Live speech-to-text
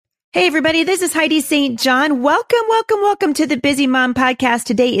Hey, everybody, this is Heidi St. John. Welcome to the Busy Mom Podcast.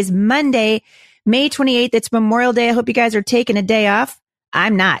 Today is Monday, May 28th. It's Memorial Day. I hope you guys are taking a day off.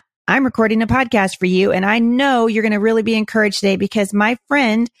 I'm not. I'm recording a podcast for you, and I know you're going to really be encouraged today because my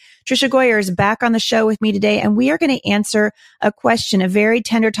friend Tricia Goyer is back on the show with me today, and we are going to answer a question, a very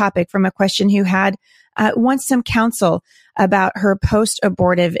tender topic from a question who had wants some counsel about her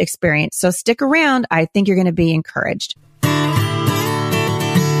post-abortive experience. So stick around. I think you're going to be encouraged.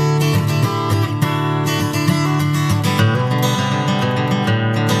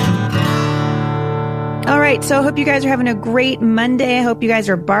 All right. So I hope you guys are having a great Monday. I hope you guys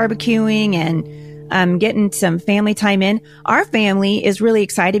are barbecuing and getting some family time in. Our family is really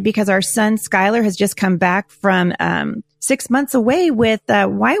excited because our son Skylar has just come back from 6 months away with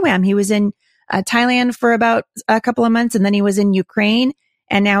YWAM. He was in Thailand for about a couple of months, and then he was in Ukraine,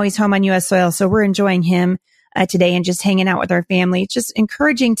 and now he's home on U.S. soil. So we're enjoying him today and just hanging out with our family. It's just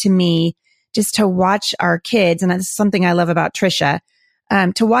encouraging to me just to watch our kids. And that's something I love about Tricia.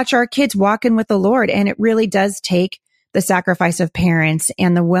 To watch our kids walking with the Lord. And it really does take the sacrifice of parents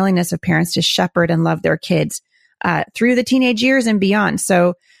and the willingness of parents to shepherd and love their kids through the teenage years and beyond.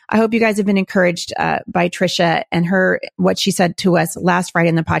 So I hope you guys have been encouraged by Tricia and what she said to us last Friday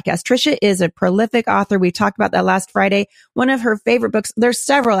in the podcast. Tricia is a prolific author. We talked about that last Friday. One of her favorite books, there's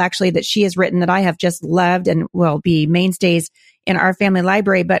several actually that she has written that I have just loved and will be mainstays in our family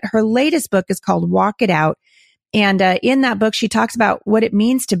library. But her latest book is called Walk It Out. And in that book, she talks about what it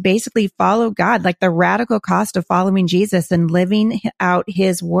means to basically follow God, like the radical cost of following Jesus and living out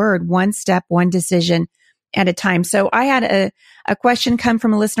his word, one step, one decision at a time. So I had a question come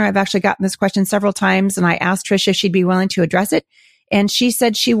from a listener. I've actually gotten this question several times, and I asked Tricia if she'd be willing to address it. And she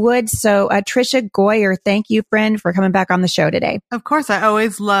said she would. So Tricia Goyer, thank you, friend, for coming back on the show today. Of course. I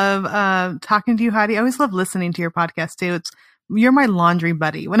always love talking to you, Heidi. I always love listening to your podcast, too. You're my laundry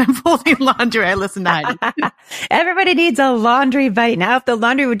buddy. When I'm folding laundry, I listen to Heidi. Everybody needs a laundry buddy. Now, if the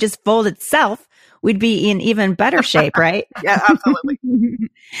laundry would just fold itself, we'd be in even better shape, right? Yeah, absolutely.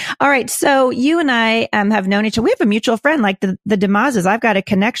 All right. So you and I have known each other. We have a mutual friend, like the DeMazes. I've got a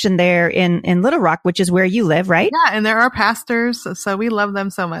connection there in Little Rock, which is where you live, right? Yeah, and there are pastors, so we love them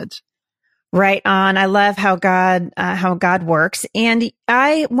so much. Right on. I love how God works. And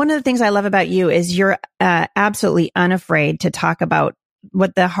one of the things I love about you is you're absolutely unafraid to talk about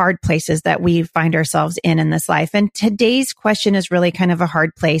what the hard places that we find ourselves in this life. And today's question is really kind of a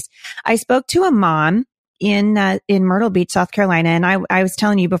hard place. I spoke to a mom in Myrtle Beach, South Carolina. And I was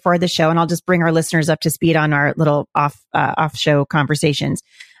telling you before the show, and I'll just bring our listeners up to speed on our little off show conversations.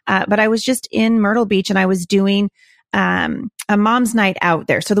 But I was just in Myrtle Beach and I was doing a mom's night out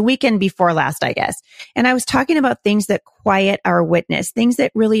there. So the weekend before last, I guess. And I was talking about things that quiet our witness, things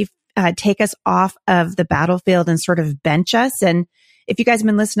that really take us off of the battlefield and sort of bench us. And if you guys have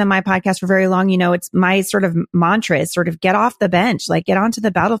been listening to my podcast for very long, you know, it's my sort of mantra is sort of get off the bench, like get onto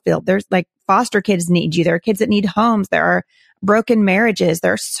the battlefield. There's like foster kids need you. There are kids that need homes. There are broken marriages.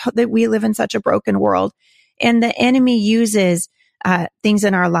 That we live in such a broken world. And the enemy uses things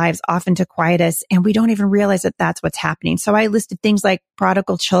in our lives often to quiet us, and we don't even realize that that's what's happening. So I listed things like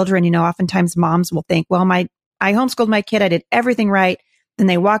prodigal children. You know, oftentimes moms will think, well, I homeschooled my kid. I did everything right. Then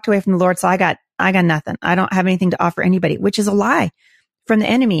they walked away from the Lord. So I got nothing. I don't have anything to offer anybody, which is a lie from the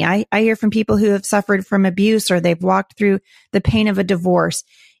enemy. I hear from people who have suffered from abuse or they've walked through the pain of a divorce.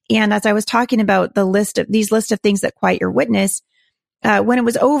 And as I was talking about these list of things that quiet your witness, when it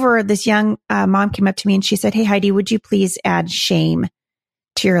was over, this young mom came up to me and she said, "Hey, Heidi, would you please add shame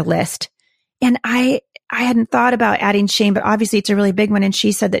to your list?" And I hadn't thought about adding shame, but obviously it's a really big one. And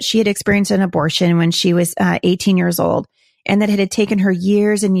she said that she had experienced an abortion when she was 18 years old and that it had taken her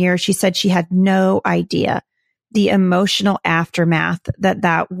years and years. She said she had no idea the emotional aftermath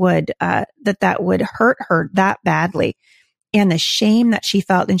that would hurt her that badly. And the shame that she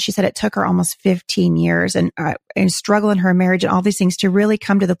felt. And she said it took her almost 15 years and struggle in her marriage and all these things to really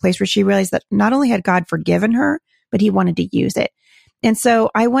come to the place where she realized that not only had God forgiven her, but he wanted to use it. And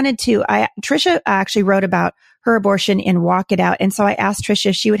so Tricia actually wrote about her abortion in Walk It Out. And so I asked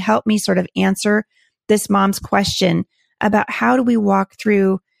Tricia if she would help me sort of answer this mom's question about how do we walk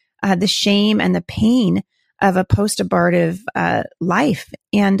through the shame and the pain of a post-abortive life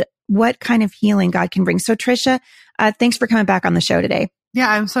and what kind of healing God can bring. So Tricia, thanks for coming back on the show today.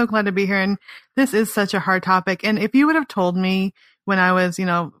 Yeah, I'm so glad to be here. And this is such a hard topic. And if you would have told me when I was,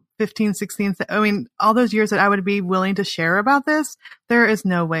 15, 16, all those years that I would be willing to share about this, there is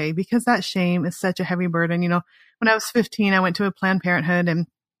no way, because that shame is such a heavy burden. When I was 15, I went to a Planned Parenthood and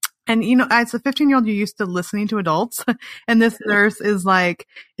And, as a 15-year-old, you're used to listening to adults. And this nurse is like,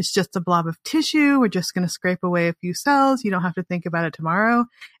 it's just a blob of tissue. We're just going to scrape away a few cells. You don't have to think about it tomorrow.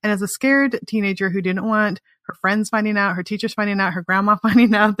 And as a scared teenager who didn't want her friends finding out, her teachers finding out, her grandma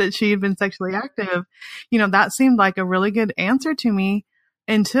finding out that she had been sexually active, that seemed like a really good answer to me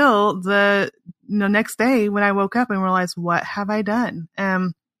until the next day when I woke up and realized, what have I done?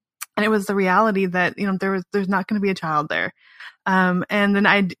 And it was the reality that, there's not going to be a child there. And then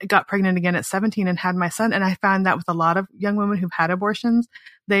I got pregnant again at 17 and had my son. And I found that with a lot of young women who've had abortions,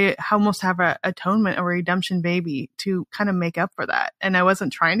 they almost have a atonement or a redemption baby to kind of make up for that. And I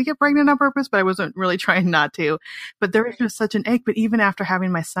wasn't trying to get pregnant on purpose, but I wasn't really trying not to. But there was just such an ache. But even after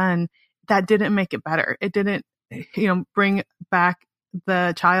having my son, that didn't make it better. It didn't, bring back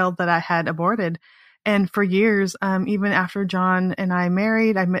the child that I had aborted. And for years, even after John and I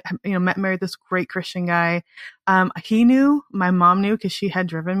married, I married this great Christian guy. He knew, my mom knew, because she had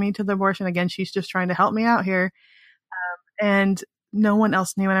driven me to the abortion. Again, she's just trying to help me out here. And no one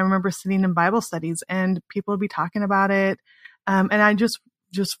else knew. And I remember sitting in Bible studies and people would be talking about it. And I just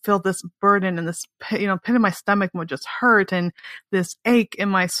felt this burden and this, pit in my stomach would just hurt and this ache in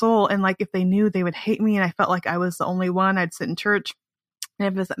my soul. And like, if they knew, they would hate me. And I felt like I was the only one. I'd sit in church.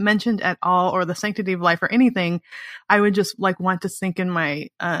 And if it's mentioned at all, or the sanctity of life or anything, I would just want to sink in my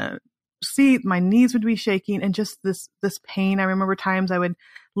seat. My knees would be shaking, and just this pain. I remember times I would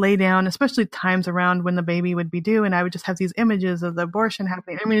lay down, especially times around when the baby would be due, and I would just have these images of the abortion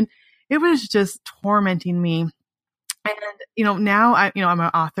happening. I mean, it was just tormenting me. And now I'm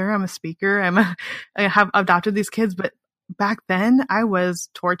an author, I'm a speaker, I have adopted these kids, but back then I was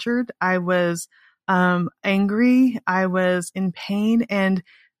tortured. I was angry. I was in pain. And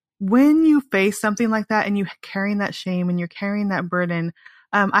when you face something like that and you're carrying that shame and you're carrying that burden,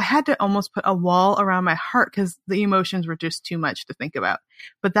 I had to almost put a wall around my heart because the emotions were just too much to think about.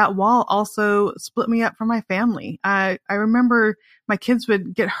 But that wall also split me up from my family. I remember my kids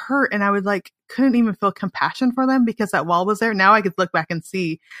would get hurt and I would couldn't even feel compassion for them because that wall was there. Now I could look back and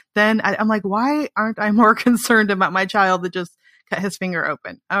see. Then I'm like, why aren't I more concerned about my child that just cut his finger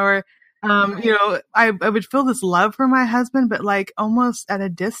open? Or I would feel this love for my husband, but almost at a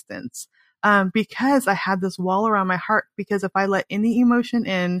distance, because I had this wall around my heart, because if I let any emotion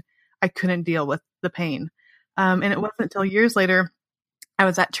in, I couldn't deal with the pain. And it wasn't until years later, I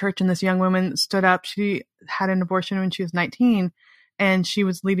was at church and this young woman stood up. She had an abortion when she was 19 and she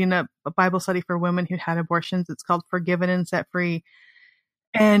was leading a Bible study for women who had abortions. It's called Forgiven and Set Free.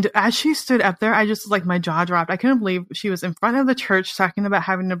 And as she stood up there, I just my jaw dropped. I couldn't believe she was in front of the church talking about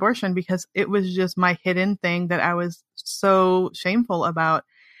having an abortion, because it was just my hidden thing that I was so shameful about.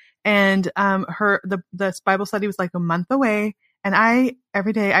 And this Bible study was a month away, and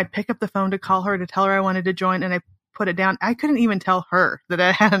every day I'd pick up the phone to call her to tell her I wanted to join, and I put it down. I couldn't even tell her that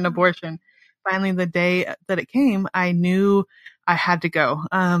I had an abortion. Finally, the day that it came, I knew I had to go.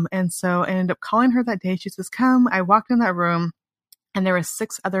 And so I ended up calling her that day. She says, "Come." I walked in that room. And there were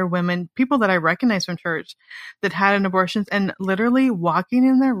 6 other women, people that I recognized from church, that had an abortion, and literally walking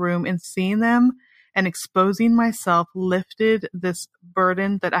in their room and seeing them and exposing myself lifted this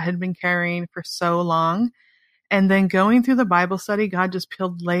burden that I had been carrying for so long. And then going through the Bible study, God just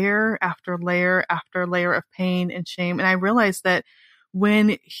peeled layer after layer after layer of pain and shame. And I realized that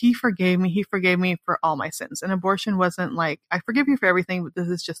when he forgave me for all my sins. And abortion wasn't I forgive you for everything, but this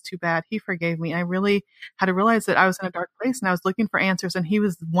is just too bad. He forgave me. I really had to realize that I was in a dark place and I was looking for answers, and he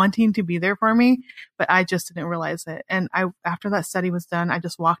was wanting to be there for me, but I just didn't realize it. And after that study was done, I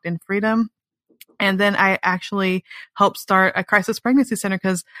just walked in freedom. And then I actually helped start a crisis pregnancy center,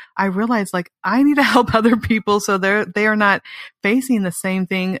 because I realized I need to help other people so they are not facing the same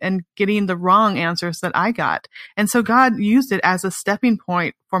thing and getting the wrong answers that I got. And so God used it as a stepping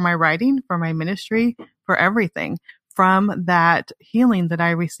point for my writing, for my ministry, for everything from that healing that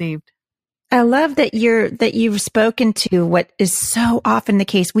I received. I love that you've spoken to what is so often the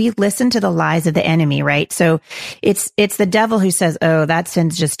case. We listen to the lies of the enemy, right? So it's the devil who says, "Oh, that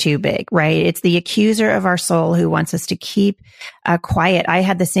sin's just too big," right? It's the accuser of our soul who wants us to keep quiet. I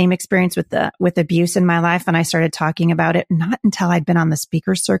had the same experience with abuse in my life, and I started talking about it not until I'd been on the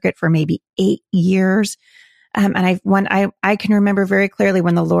speaker circuit for maybe 8 years. And I can remember very clearly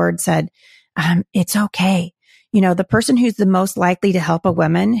when the Lord said, "It's okay." The person who's the most likely to help a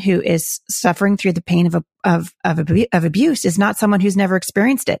woman who is suffering through the pain of abuse is not someone who's never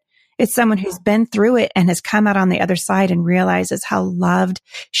experienced it. It's someone who's been through it and has come out on the other side and realizes how loved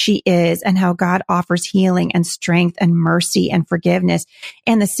she is and how God offers healing and strength and mercy and forgiveness.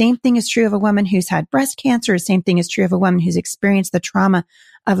 And the same thing is true of a woman who's had breast cancer. The same thing is true of a woman who's experienced the trauma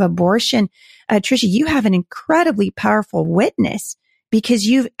of abortion. Tricia, you have an incredibly powerful witness because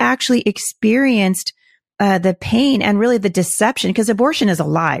you've actually experienced the pain and really the deception, because abortion is a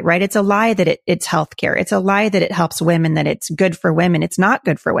lie, right? It's a lie that it's healthcare. It's a lie that it helps women, that it's good for women. It's not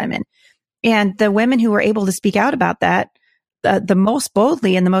good for women. And the women who were able to speak out about that the most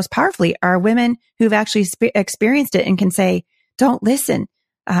boldly and the most powerfully are women who've actually experienced it and can say, don't listen.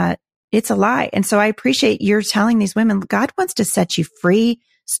 It's a lie. And so I appreciate you're telling these women, God wants to set you free,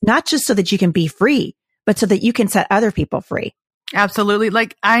 not just so that you can be free, but so that you can set other people free. Absolutely.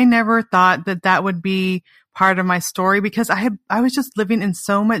 Like, I never thought that would be part of my story, because I was just living in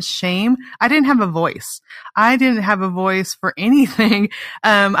so much shame. I didn't have a voice. I didn't have a voice for anything.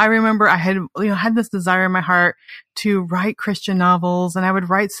 I remember I had this desire in my heart to write Christian novels, and I would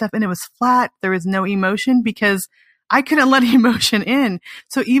write stuff and it was flat. There was no emotion because I couldn't let emotion in.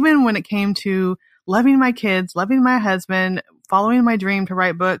 So even when it came to loving my kids, loving my husband, following my dream to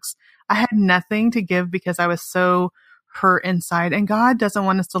write books, I had nothing to give because I was so hurt inside. And God doesn't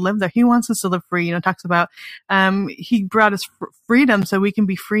want us to live there. He wants us to live free. Talks about, he brought us freedom so we can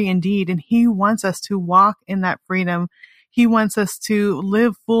be free indeed. And he wants us to walk in that freedom. He wants us to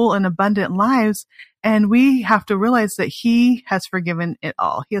live full and abundant lives. And we have to realize that he has forgiven it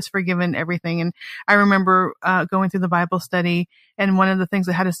all. He has forgiven everything. And I remember going through the Bible study, and one of the things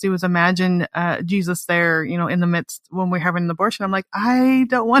that had us do was imagine Jesus there, in the midst when we're having an abortion. I'm like, I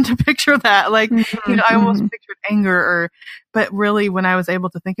don't want to picture that. Like, I almost pictured anger, but really when I was able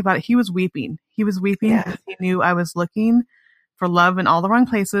to think about it, he was weeping. He was weeping because he knew I was looking for love in all the wrong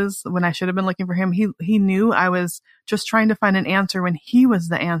places when I should have been looking for him. He knew I was just trying to find an answer when he was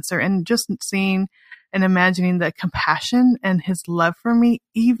the answer, and just seeing and imagining the compassion and his love for me,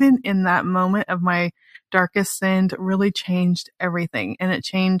 even in that moment of my darkest sin, really changed everything. And it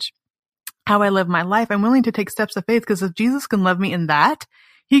changed how I live my life. I'm willing to take steps of faith, because if Jesus can love me in that,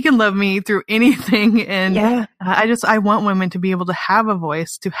 he can love me through anything. And I want women to be able to have a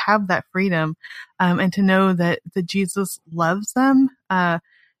voice, to have that freedom, and to know that Jesus loves them,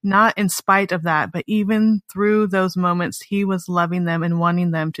 not in spite of that, but even through those moments, he was loving them and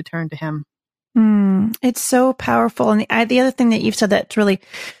wanting them to turn to him. It's so powerful. And the other thing that you've said that's really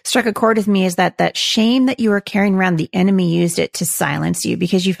struck a chord with me is that shame that you were carrying around, the enemy used it to silence you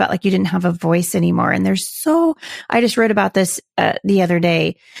because you felt like you didn't have a voice anymore. And I just wrote about this the other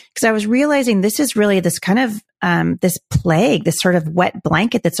day, because I was realizing this is really this kind of this plague, this sort of wet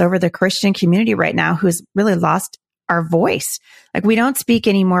blanket that's over the Christian community right now, who's really lost our voice. Like, we don't speak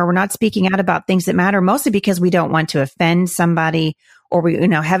anymore. We're not speaking out about things that matter, mostly because we don't want to offend somebody, or we,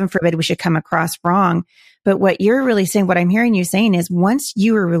 heaven forbid, we should come across wrong. But what you're really saying, what I'm hearing you saying is, once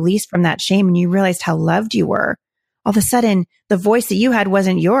you were released from that shame and you realized how loved you were, all of a sudden the voice that you had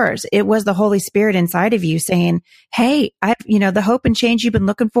wasn't yours. It was the Holy Spirit inside of you saying, hey, the hope and change you've been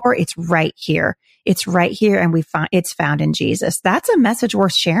looking for, it's right here. It's right here. And it's found in Jesus. That's a message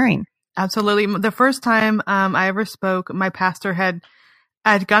worth sharing. Absolutely. The first time I ever spoke, my pastor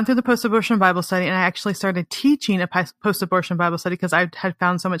I'd gone through the post-abortion Bible study, and I actually started teaching a post-abortion Bible study because I had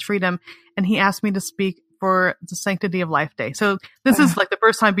found so much freedom. And he asked me to speak for the Sanctity of Life Day. So this is like the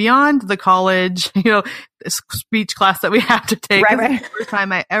first time beyond the college, speech class that we have to take. Right. The first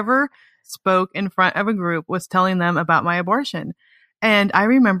time I ever spoke in front of a group was telling them about my abortion. And I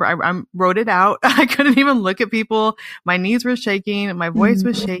remember I wrote it out. I couldn't even look at people. My knees were shaking. My voice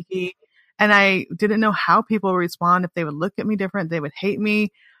was shaky. And I didn't know how people would respond, if they would look at me different, they would hate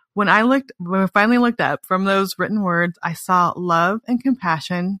me. When I finally looked up from those written words, I saw love and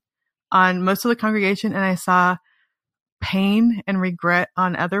compassion on most of the congregation. And I saw pain and regret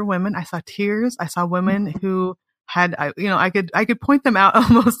on other women. I saw tears. I saw women who had, I could point them out,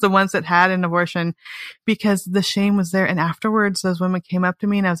 almost the ones that had an abortion, because the shame was there. And afterwards, those women came up to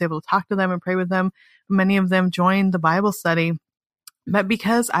me and I was able to talk to them and pray with them. Many of them joined the Bible study. But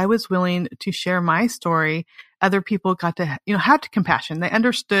because I was willing to share my story, other people got to, have compassion. They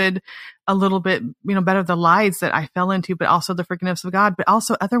understood a little bit, better the lies that I fell into, but also the forgiveness of God. But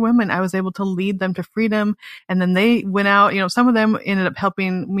also other women, I was able to lead them to freedom. And then they went out, some of them ended up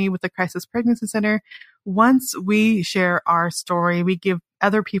helping me with the Crisis Pregnancy Center. Once we share our story, we give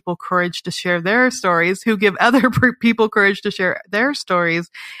other people courage to share their stories, who give other people courage to share their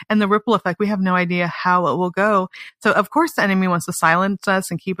stories, and the ripple effect, we have no idea how it will go. So of course the enemy wants to silence us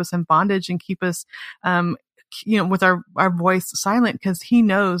and keep us in bondage and keep us, with our voice silent, because he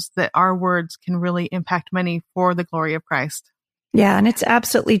knows that our words can really impact many for the glory of Christ. Yeah. And it's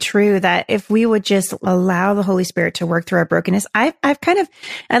absolutely true that if we would just allow the Holy Spirit to work through our brokenness, I'd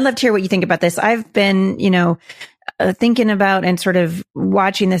love to hear what you think about this. I've been, thinking about and sort of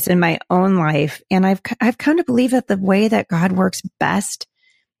watching this in my own life. And I've come to believe that the way that God works best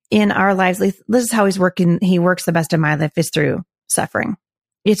in our lives, this is how he's working. He works the best in my life is through suffering.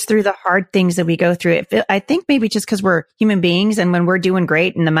 It's through the hard things that we go through. I think maybe just because we're human beings, and when we're doing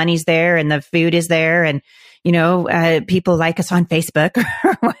great and the money's there and the food is there and, people like us on Facebook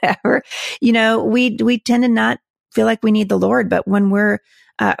or whatever, we tend to not feel like we need the Lord. But when we're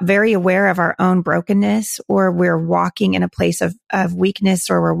very aware of our own brokenness, or we're walking in a place of weakness,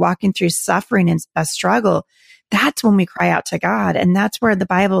 or we're walking through suffering and a struggle, that's when we cry out to God. And that's where the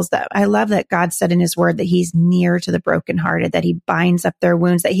Bible's that I love that God said in his word that he's near to the brokenhearted, that he binds up their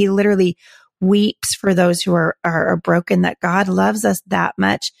wounds, that he literally weeps for those who are broken, that God loves us that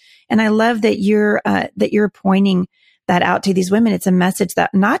much. And I love that you're pointing that out to these women. It's a message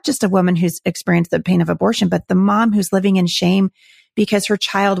that not just a woman who's experienced the pain of abortion, but the mom who's living in shame because her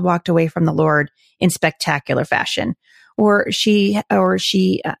child walked away from the Lord in spectacular fashion, or she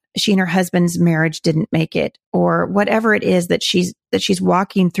and her husband's marriage didn't make it, or whatever it is that she's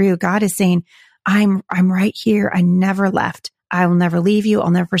walking through. God is saying, I'm right here. I never left. I will never leave you.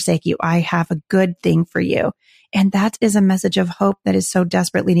 I'll never forsake you. I have a good thing for you. And that is a message of hope that is so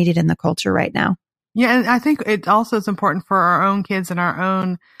desperately needed in the culture right now. Yeah. And I think it also is important for our own kids and our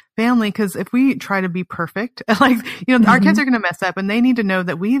own family, because if we try to be perfect, our kids are going to mess up, and they need to know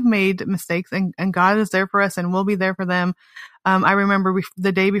that we've made mistakes, and God is there for us and we'll be there for them. I remember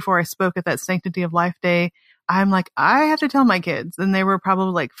the day before I spoke at that Sanctity of Life Day, I'm like, I have to tell my kids, and they were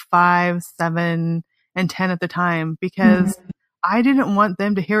probably like 5, 7, and 10 at the time, because I didn't want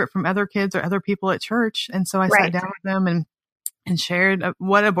them to hear it from other kids or other people at church. And so I sat down with them and shared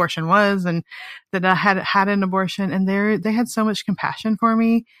what abortion was, and that I had an abortion, and they had so much compassion for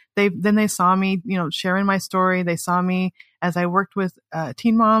me. They saw me, sharing my story. They saw me as I worked with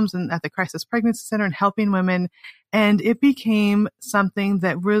teen moms and at the Crisis Pregnancy Center and helping women. And it became something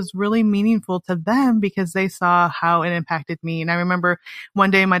that was really meaningful to them, because they saw how it impacted me. And I remember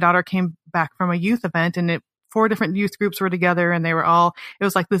one day my daughter came back from a youth event, and 4 different youth groups were together, and it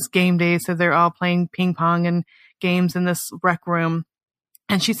was like this game day. So they're all playing ping pong and games in this rec room.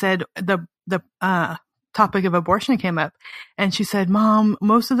 And she said the topic of abortion came up, and she said, Mom,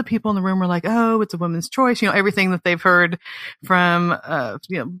 most of the people in the room were like, oh, it's a woman's choice. Everything that they've heard from,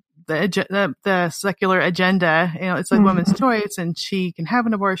 the secular agenda, it's like woman's choice, and she can have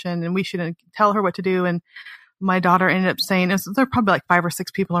an abortion, and we shouldn't tell her what to do. And my daughter ended up saying, there were probably like 5 or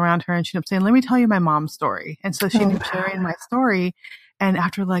 6 people around her, and she ended up saying, let me tell you my mom's story. And so she ended up sharing my story. And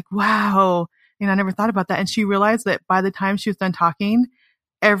after, like, wow, I never thought about that. And she realized that by the time she was done talking,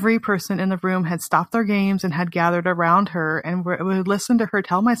 every person in the room had stopped their games and had gathered around her and would listen to her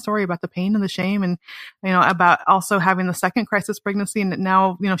tell my story about the pain and the shame, and, about also having the second crisis pregnancy. And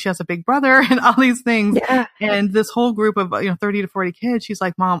now, she has a big brother and all these things. Yeah. And this whole group of, 30 to 40 kids, she's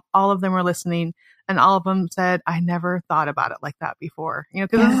like, Mom, all of them were listening. And all of them said, I never thought about it like that before,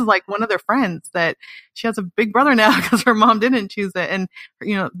 because this is like one of their friends that she has a big brother now because her mom didn't choose it. And,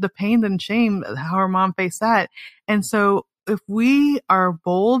 the pain and shame, how her mom faced that. And so if we are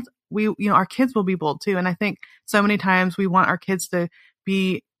bold, our kids will be bold too. And I think so many times we want our kids to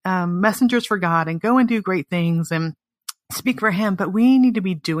be messengers for God and go and do great things and speak for him, but we need to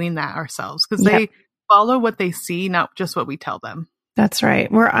be doing that ourselves, because they follow what they see, not just what we tell them. That's right.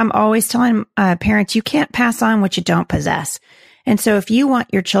 I'm always telling parents, you can't pass on what you don't possess. And so if you want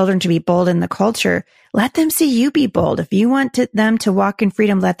your children to be bold in the culture, let them see you be bold. If you want them to walk in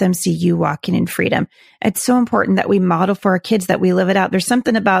freedom, let them see you walking in freedom. It's so important that we model for our kids, that we live it out. There's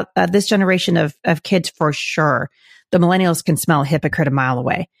something about this generation of kids for sure. The millennials can smell a hypocrite a mile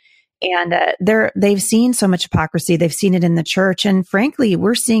away. And they've seen so much hypocrisy. They've seen it in the church. And frankly,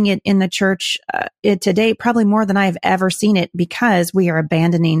 we're seeing it in the church today, probably more than I've ever seen it, because we are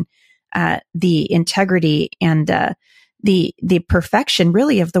abandoning the integrity and the perfection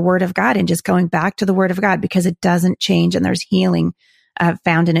really of the Word of God, and just going back to the Word of God, because it doesn't change and there's healing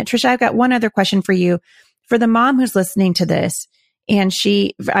found in it. Trisha, I've got one other question for you. For the mom who's listening to this, and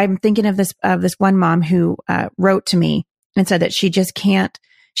I'm thinking of this one mom who wrote to me and said that she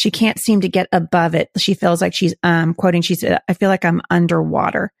can't seem to get above it. She feels like she's, quoting, she said, I feel like I'm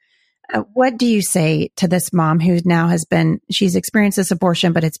underwater. What do you say to this mom who now she's experienced this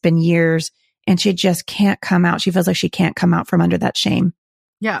abortion, but it's been years, and she just can't come out? She feels like she can't come out from under that shame.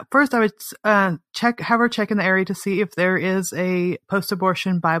 Yeah. First, I would have her check in the area to see if there is a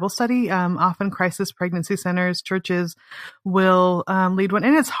post-abortion Bible study. Often crisis pregnancy centers, churches will lead one.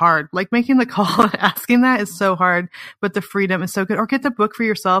 And it's hard. Like, making the call and asking that is so hard, but the freedom is so good. Or get the book for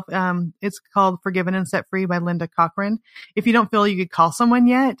yourself. It's called Forgiven and Set Free by Linda Cochran. If you don't feel you could call someone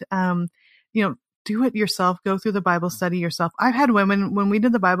yet, do it yourself. Go through the Bible study yourself. I've had women, when we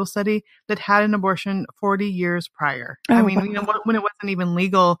did the Bible study, that had an abortion 40 years prior. Oh, I mean, wow. When it wasn't even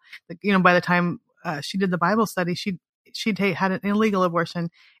legal, by the time she did the Bible study, she had an illegal abortion.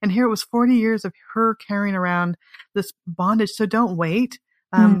 And here it was 40 years of her carrying around this bondage. So don't wait.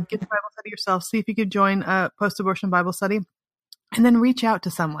 Get the Bible study yourself. See if you could join a post-abortion Bible study, and then reach out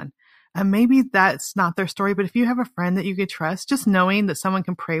to someone. Maybe that's not their story, but if you have a friend that you could trust, just knowing that someone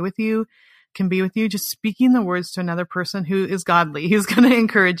can pray with you, can be with you, just speaking the words to another person who is godly, who's going to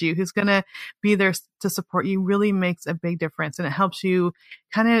encourage you, who's going to be there to support you, really makes a big difference. And it helps you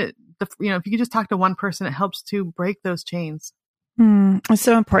kind of, if you could just talk to one person, it helps to break those chains. It's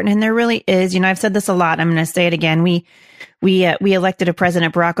so important. And there really is, I've said this a lot. I'm going to say it again. We elected a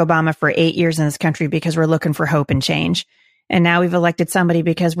President Barack Obama for 8 years in this country because we're looking for hope and change. And now we've elected somebody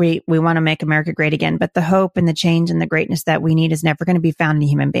because we want to make America great again. But the hope and the change and the greatness that we need is never going to be found in a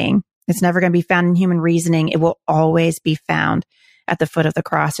human being. It's never going to be found in human reasoning. It will always be found at the foot of the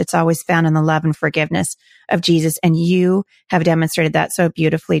cross. It's always found in the love and forgiveness of Jesus. And you have demonstrated that so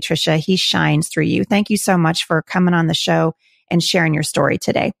beautifully, Tricia. He shines through you. Thank you so much for coming on the show and sharing your story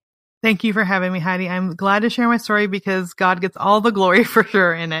today. Thank you for having me, Heidi. I'm glad to share my story because God gets all the glory for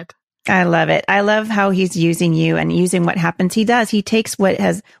sure in it. I love it. I love how he's using you and using what happens. He does. He takes what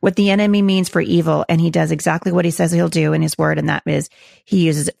the enemy means for evil, and he does exactly what he says he'll do in his word. And that is he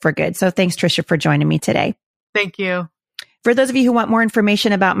uses it for good. So thanks, Tricia, for joining me today. Thank you. For those of you who want more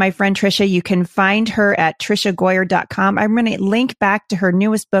information about my friend Tricia, you can find her at triciagoyer.com. I'm going to link back to her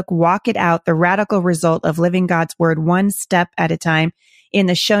newest book, Walk It Out, The Radical Result of Living God's Word One Step at a Time, in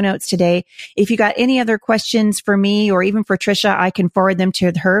the show notes today. If you got any other questions for me or even for Tricia, I can forward them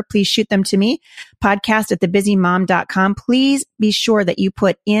to her. Please shoot them to me, podcast@thebusymom.com. Please be sure that you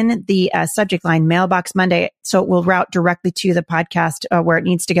put in the subject line Mailbox Monday so it will route directly to the podcast where it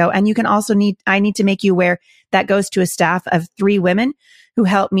needs to go. And you can also I need to make you aware that goes to a staff of 3 women who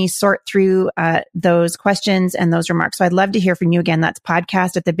helped me sort through those questions and those remarks. So I'd love to hear from you again. That's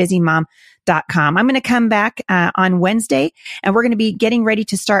podcast@thebusymom.com. I'm going to come back on Wednesday, and we're going to be getting ready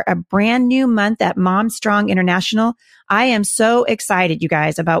to start a brand new month at Mom Strong International. I am so excited, you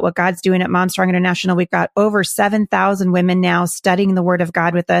guys, about what God's doing at Mom Strong International. We've got over 7,000 women now studying the Word of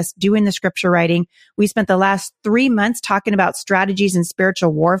God with us, doing the scripture writing. We spent the last 3 months talking about strategies in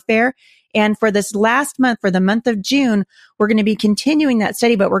spiritual warfare. And for this last month, for the month of June, we're going to be continuing that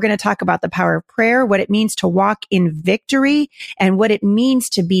study, but we're going to talk about the power of prayer, what it means to walk in victory, and what it means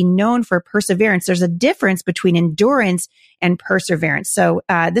to be known for perseverance. There's a difference between endurance and perseverance. So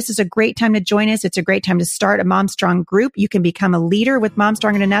this is a great time to join us. It's a great time to start a Mom Strong group. You can become a leader with Mom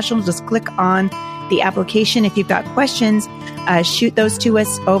Strong International. Just click on the application. If you've got questions, shoot those to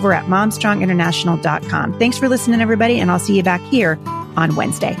us over at momstronginternational.com. Thanks for listening, everybody, and I'll see you back here on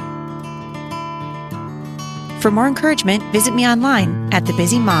Wednesday. For more encouragement, visit me online at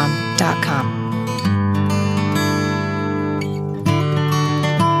thebusymom.com.